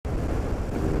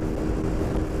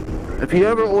If you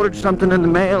ever ordered something in the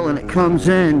mail and it comes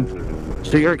in,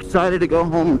 so you're excited to go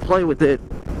home and play with it,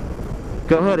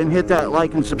 go ahead and hit that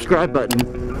like and subscribe button.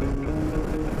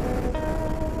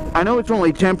 I know it's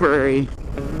only temporary,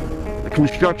 the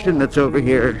construction that's over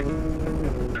here,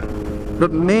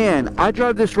 but man, I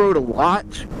drive this road a lot,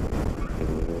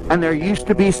 and there used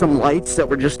to be some lights that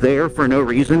were just there for no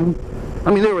reason.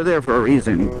 I mean, they were there for a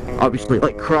reason, obviously,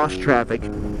 like cross traffic,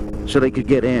 so they could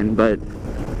get in, but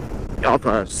off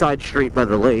a side street by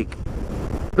the lake.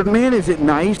 But man, is it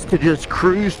nice to just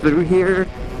cruise through here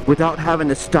without having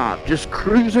to stop. Just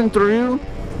cruising through,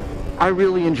 I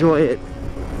really enjoy it.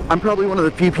 I'm probably one of the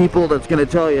few people that's going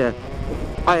to tell you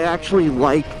I actually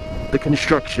like the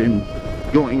construction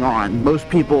going on. Most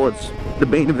people, it's the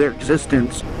bane of their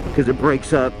existence because it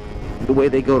breaks up the way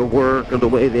they go to work or the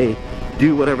way they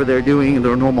do whatever they're doing in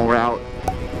their normal route.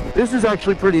 This is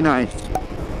actually pretty nice.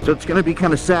 So it's going to be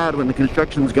kind of sad when the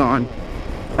construction's gone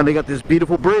and they got this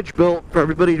beautiful bridge built for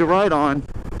everybody to ride on,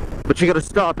 but you got to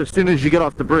stop as soon as you get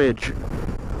off the bridge.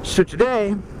 So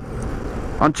today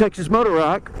on Texas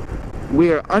MotoRock,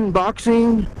 we are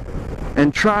unboxing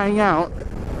and trying out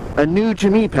a new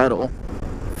to me pedal,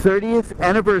 30th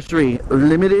anniversary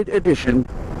limited edition,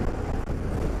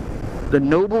 the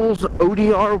Nobels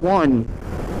ODR-1.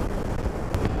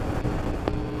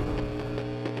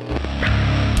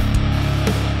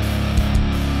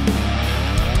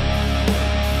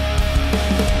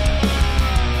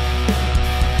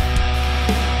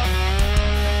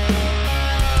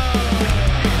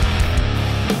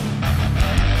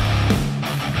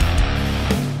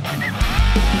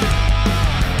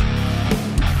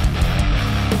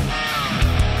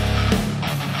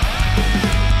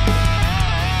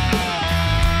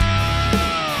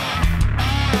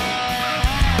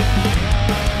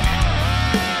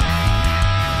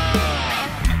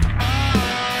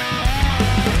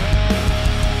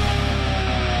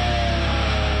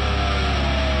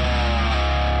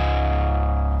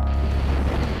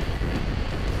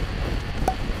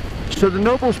 So the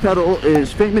Nobels pedal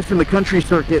is famous in the country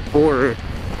circuit for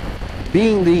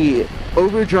being the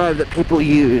overdrive that people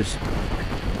use.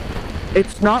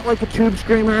 It's not like a tube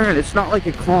screamer and it's not like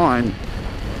a clon.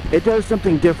 It does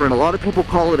something different. A lot of people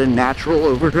call it a natural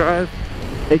overdrive.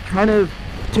 It kind of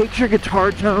takes your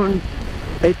guitar tone.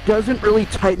 It doesn't really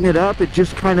tighten it up. It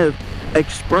just kind of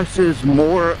expresses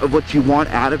more of what you want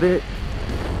out of it.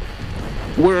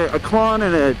 Where a clon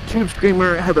and a tube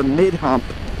screamer have a mid hump.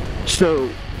 So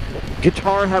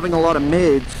guitar having a lot of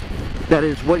mids, that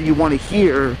is what you want to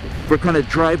hear for kind of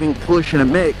driving push in a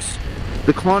mix.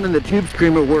 The clon and the tube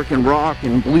screamer work in rock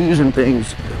and blues and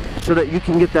things so that you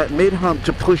can get that mid hump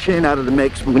to push in out of the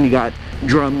mix when you got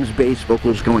drums, bass,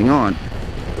 vocals going on.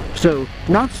 So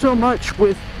not so much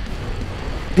with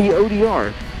the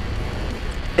ODR.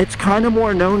 It's kind of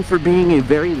more known for being a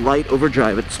very light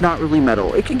overdrive. It's not really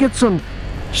metal. It can get some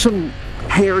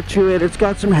hair to it. It's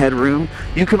got some headroom.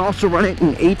 You can also run it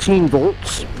in 18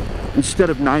 volts instead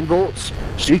of 9 volts,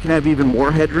 so you can have even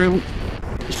more headroom.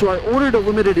 So I ordered a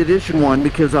limited edition one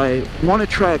because I want to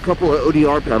try a couple of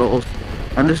ODR pedals,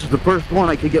 and this is the first one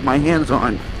I could get my hands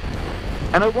on.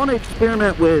 And I want to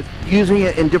experiment with using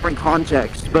it in different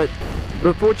contexts, but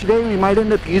for today we might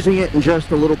end up using it in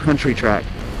just a little country track.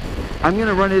 I'm going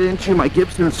to run it into my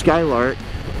Gibson Skylark.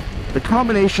 The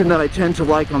combination that I tend to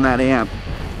like on that amp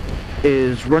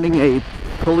is running a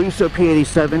Peluso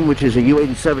P87, which is a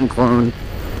U87 clone,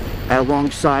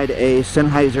 alongside a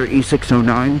Sennheiser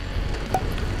E609.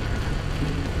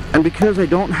 And because I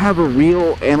don't have a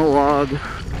real analog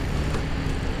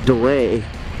delay,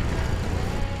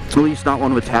 at least not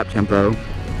one with tap tempo,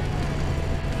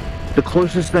 the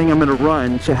closest thing I'm going to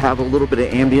run to have a little bit of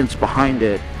ambience behind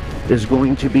it is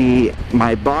going to be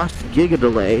my Boss Giga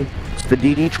Delay. It's the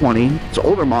DD20. It's an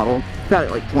older model. I've had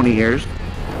it like 20 years.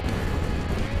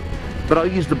 But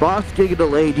I'll use the Boss Giga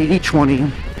Delay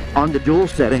DD20 on the dual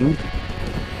setting,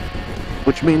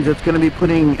 which means it's going to be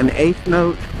putting an eighth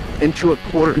note into a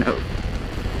quarter note.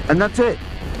 And that's it.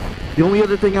 The only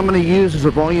other thing I'm going to use is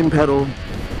a volume pedal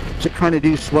to kind of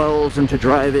do swells and to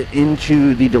drive it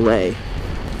into the delay.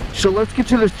 So let's get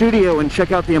to the studio and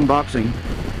check out the unboxing.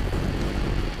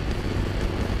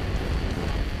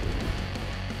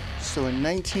 So in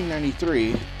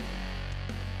 1993, a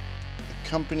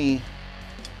company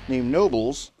named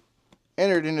Nobels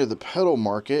entered into the pedal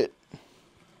market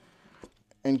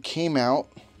and came out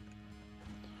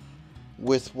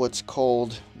with what's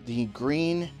called the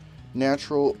Green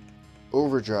Natural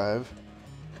Overdrive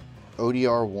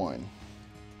ODR-1.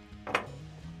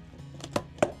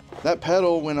 That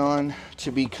pedal went on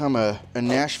to become a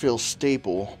Nashville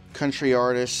staple. Country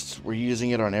artists were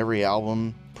using it on every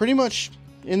album. Pretty much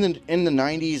In the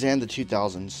 90s and the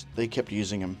 2000s, they kept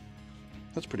using them.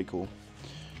 That's pretty cool.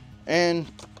 And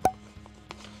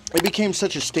it became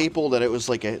such a staple that it was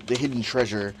like the hidden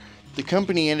treasure. The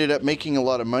company ended up making a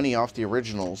lot of money off the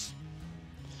originals.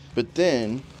 But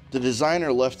then the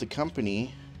designer left the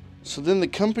company. So then the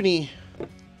company,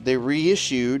 they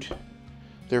reissued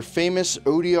their famous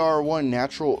ODR-1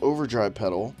 natural overdrive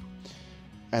pedal.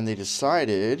 And they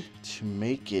decided to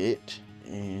make it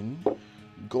in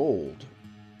gold.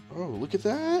 Oh, look at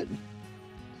that.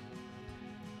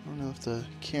 I don't know if the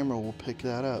camera will pick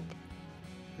that up.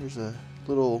 There's a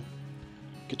little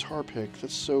guitar pick.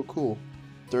 That's so cool.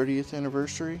 30th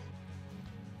anniversary.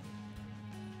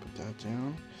 Put that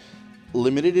down.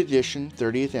 Limited edition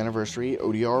 30th anniversary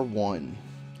ODR-1.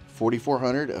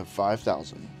 4400 of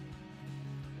 5000.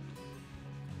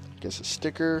 Guess a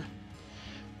sticker.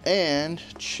 And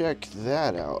check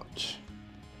that out.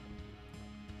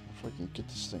 If I can get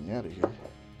this thing out of here.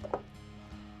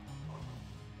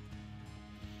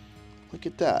 Look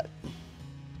at that.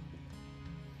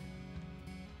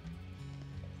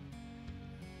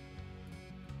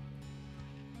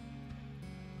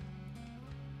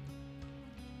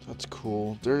 That's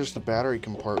cool. There's the battery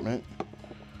compartment.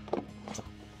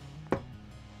 I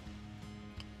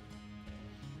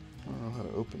don't know how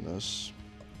to open this.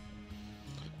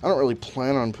 I don't really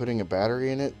plan on putting a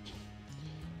battery in it,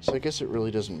 so I guess it really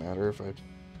doesn't matter if I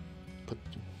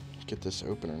get this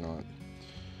open or not.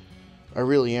 I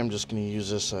really am just going to use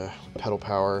this pedal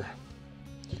power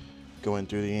going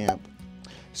through the amp.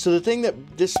 So the thing that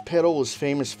this pedal was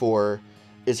famous for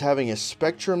is having a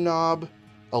spectrum knob,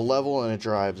 a level, and a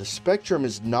drive. The spectrum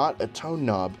is not a tone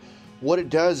knob. What it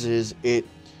does is it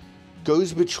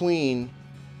goes between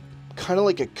kind of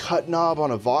like a cut knob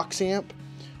on a Vox amp,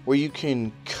 where you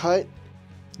can cut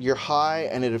your high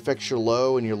and it affects your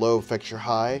low, and your low affects your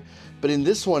high. But in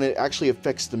this one, it actually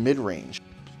affects the mid-range.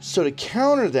 So to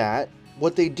counter that,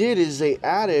 what they did is they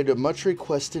added a much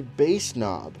requested bass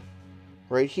knob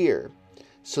right here.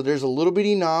 So there's a little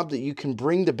bitty knob that you can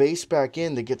bring the bass back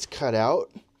in that gets cut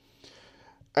out.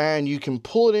 And you can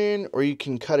pull it in or you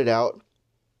can cut it out.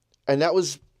 And that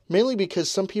was mainly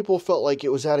because some people felt like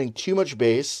it was adding too much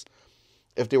bass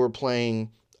if they were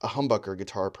playing a humbucker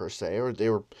guitar per se, or they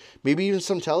were maybe even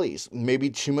some tellies, maybe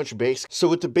too much bass. So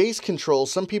with the bass control,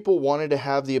 some people wanted to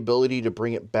have the ability to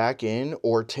bring it back in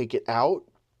or take it out.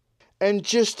 And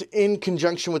just in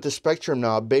conjunction with the spectrum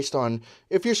knob, based on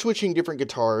if you're switching different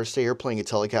guitars, say you're playing a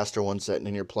Telecaster one set and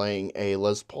then you're playing a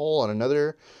Les Paul on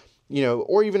another, you know,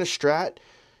 or even a Strat,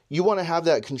 you want to have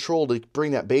that control to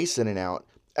bring that bass in and out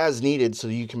as needed so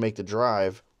that you can make the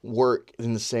drive work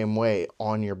in the same way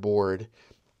on your board.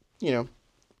 You know,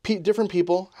 different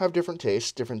people have different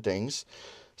tastes, different things.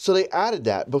 So they added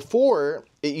that. Before,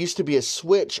 it used to be a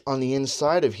switch on the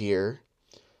inside of here,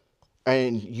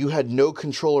 and you had no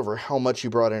control over how much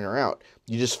you brought in or out.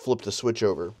 You just flipped the switch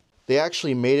over. They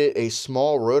actually made it a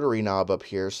small rotary knob up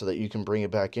here so that you can bring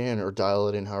it back in or dial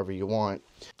it in however you want.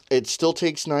 It still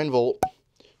takes 9 volt.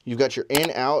 You've got your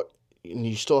in, out, and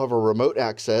you still have a remote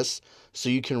access, so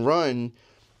you can run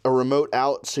a remote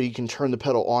out so you can turn the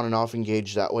pedal on and off and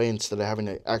gauge that way instead of having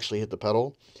to actually hit the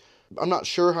pedal. I'm not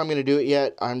sure how I'm going to do it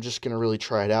yet. I'm just going to really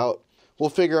try it out. We'll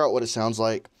figure out what it sounds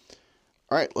like.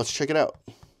 All right, let's check it out.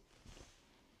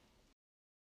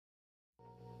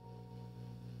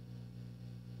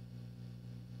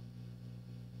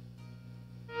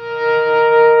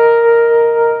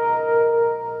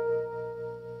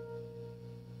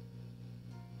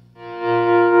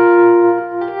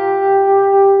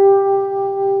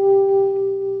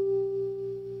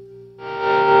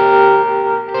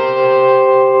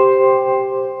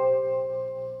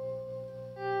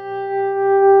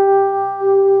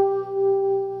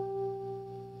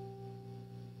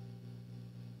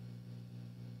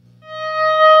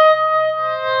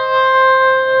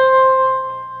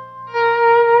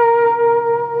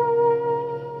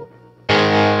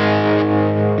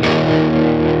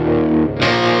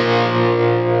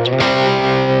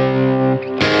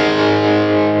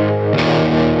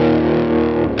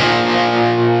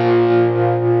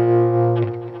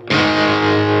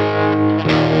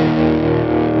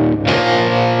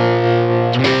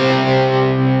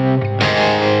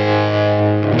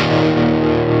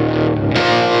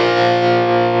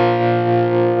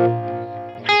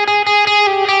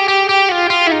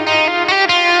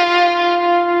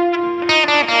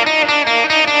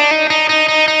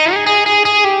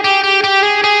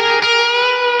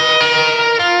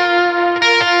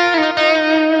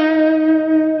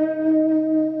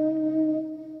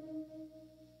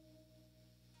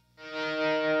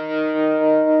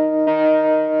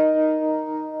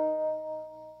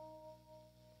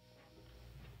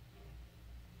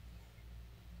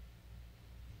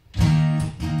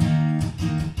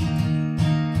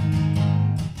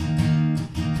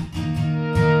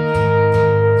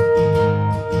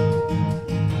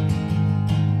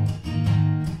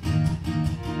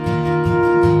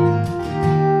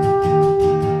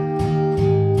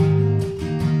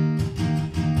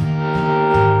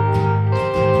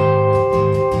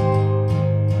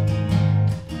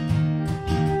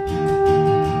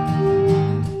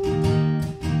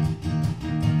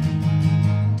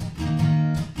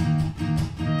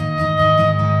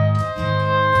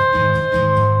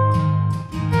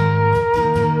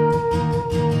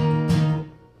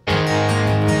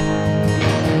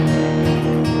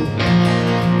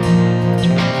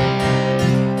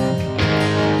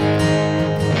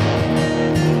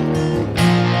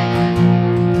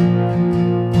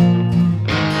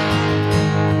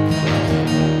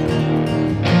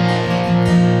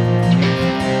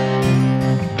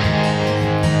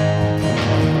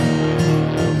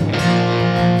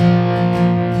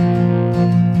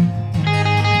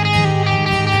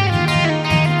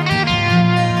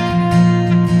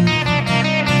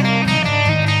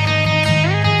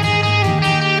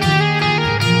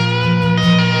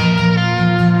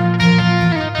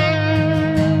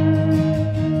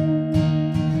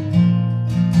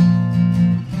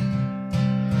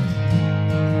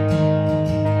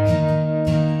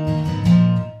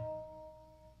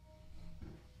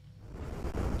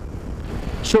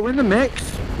 So in the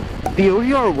mix, the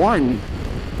ODR-1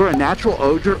 for a natural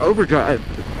overdrive,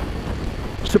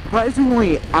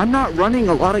 surprisingly, I'm not running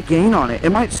a lot of gain on it. It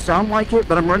might sound like it,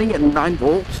 but I'm running it 9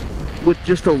 volts with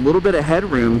just a little bit of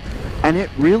headroom, and it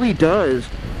really does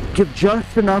give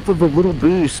just enough of a little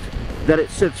boost that it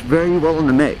sits very well in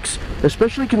the mix,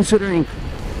 especially considering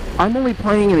I'm only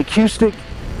playing an acoustic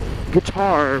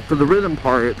guitar for the rhythm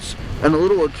parts and a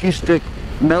little acoustic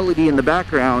melody in the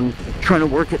background, trying to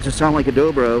work it to sound like a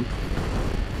dobro.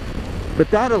 But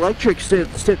that electric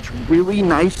sits really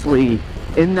nicely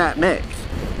in that mix.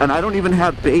 And I don't even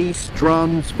have bass,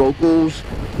 drums, vocals,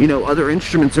 you know, other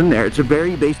instruments in there. It's a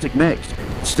very basic mix.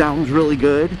 It sounds really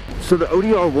good. So the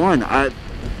ODR-1,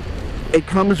 it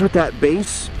comes with that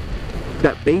bass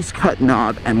cut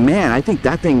knob, and man, I think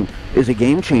that thing is a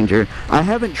game changer. I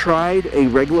haven't tried a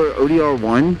regular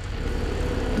ODR-1,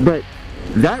 but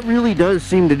that really does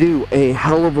seem to do a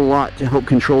hell of a lot to help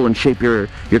control and shape your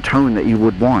tone that you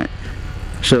would want.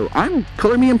 So I'm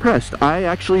color me impressed. I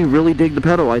actually really dig the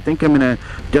pedal. I think I'm gonna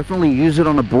definitely use it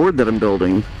on a board that I'm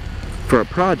building for a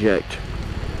project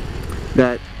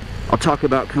that I'll talk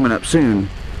about coming up soon.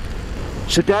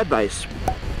 So dad advice,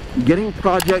 getting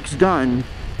projects done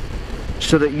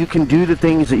so that you can do the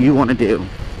things that you want to do.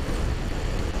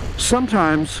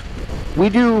 Sometimes we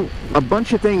do a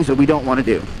bunch of things that we don't want to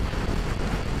do.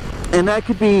 And that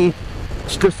could be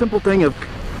just a simple thing of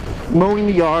mowing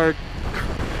the yard,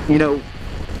 you know,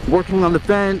 working on the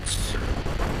fence,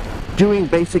 doing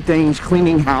basic things,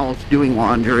 cleaning house, doing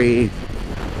laundry,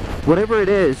 whatever it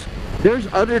is. There's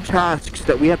other tasks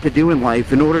that we have to do in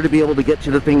life in order to be able to get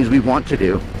to the things we want to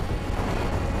do.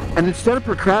 And instead of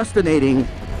procrastinating,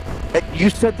 you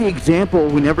set the example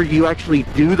whenever you actually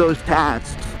do those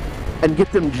tasks and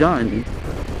get them done.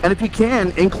 And if you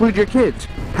can, include your kids.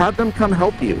 Have them come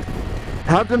help you.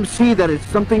 Have them see that it's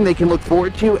something they can look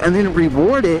forward to, and then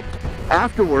reward it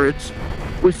afterwards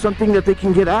with something that they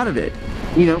can get out of it.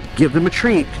 You know, give them a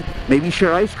treat. Maybe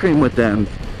share ice cream with them.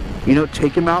 You know,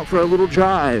 take them out for a little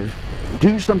drive.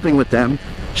 Do something with them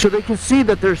so they can see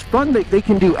that there's fun that they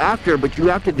can do after, but you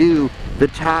have to do the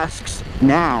tasks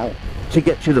now to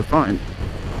get to the fun.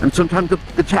 And sometimes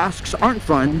the tasks aren't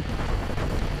fun,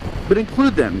 but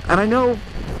include them. And I know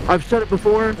I've said it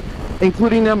before,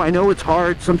 including them, I know it's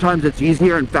hard. Sometimes it's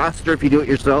easier and faster if you do it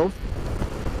yourself,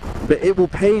 but it will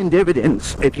pay in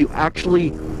dividends if you actually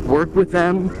work with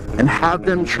them and have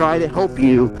them try to help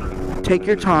you. Take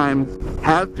your time,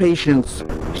 have patience,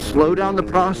 slow down the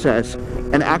process,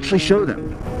 and actually show them.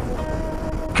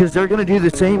 Because they're going to do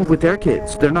the same with their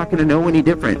kids. They're not going to know any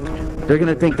different. They're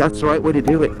going to think that's the right way to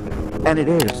do it. And it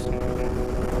is.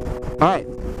 Alright,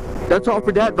 that's all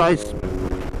for dad advice.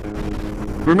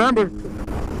 Remember,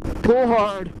 pull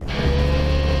hard,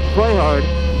 play hard,